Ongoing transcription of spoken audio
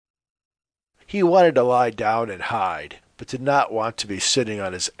He wanted to lie down and hide, but did not want to be sitting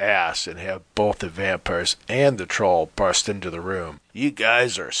on his ass and have both the vampires and the troll burst into the room. "You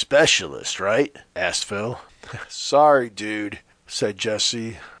guys are specialists, right?" asked Phil. "Sorry, dude," said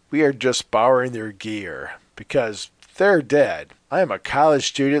Jesse. "We are just borrowing their gear, because they're dead. I am a college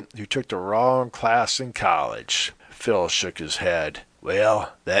student who took the wrong class in college." Phil shook his head.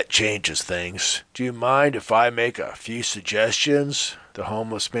 "Well, that changes things. Do you mind if I make a few suggestions?" the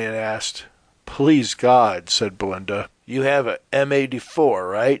homeless man asked. "Please God," said Belinda. "You have a M84,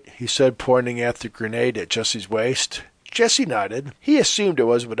 right?" he said, pointing at the grenade at Jesse's waist. Jesse nodded. He assumed it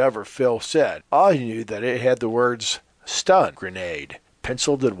was whatever Phil said. All he knew that it had the words "stun grenade"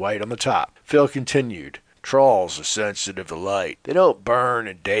 penciled in white on the top. Phil continued. "Trolls are sensitive to light. They don't burn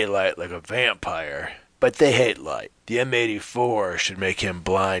in daylight like a vampire, but they hate light. The M84 should make him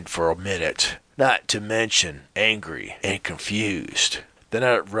blind for a minute, not to mention angry and confused. Then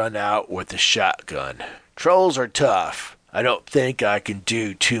I'd run out with the shotgun. Trolls are tough. I don't think I can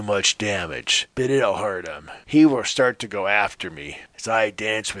do too much damage, but it'll hurt him. He will start to go after me. As I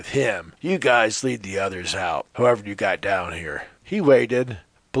dance with him, you guys lead the others out, however you got down here." He waited.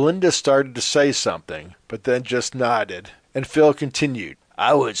 Belinda started to say something, but then just nodded, and Phil continued.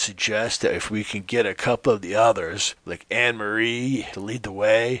 "I would suggest that if we can get a couple of the others, like Anne-Marie, to lead the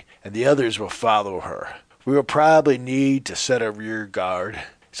way, and the others will follow her. We will probably need to set a rear guard,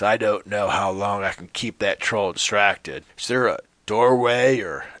 so I don't know how long I can keep that troll distracted. Is there a doorway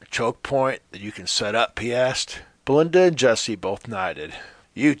or a choke point that you can set up?" he asked. Belinda and Jesse both nodded.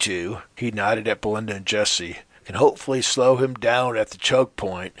 "You two," he nodded at Belinda and Jesse, "can hopefully slow him down at the choke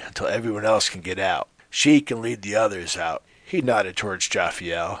point until everyone else can get out. She can lead the others out." He nodded towards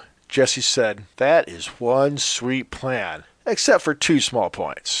Jaffiel. Jesse said, "That is one sweet plan, except for 2 small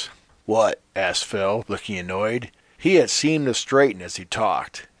points." "What?" asked Phil, looking annoyed. He had seemed to straighten as he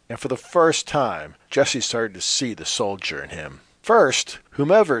talked, and for the first time, Jesse started to see the soldier in him. "First,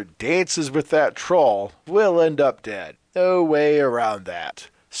 whomever dances with that troll will end up dead. No way around that.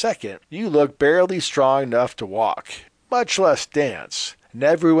 Second, you look barely strong enough to walk, much less dance, and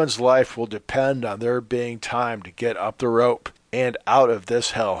everyone's life will depend on there being time to get up the rope and out of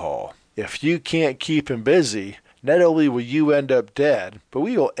this hellhole. If you can't keep him busy, not only will you end up dead, but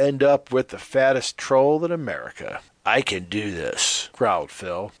we will end up with the fattest troll in America." "I can do this," growled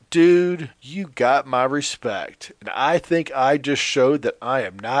Phil. "Dude, you got my respect, and I think I just showed that I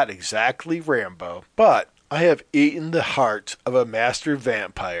am not exactly Rambo, but I have eaten the heart of a master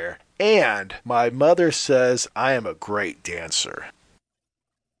vampire, and my mother says I am a great dancer."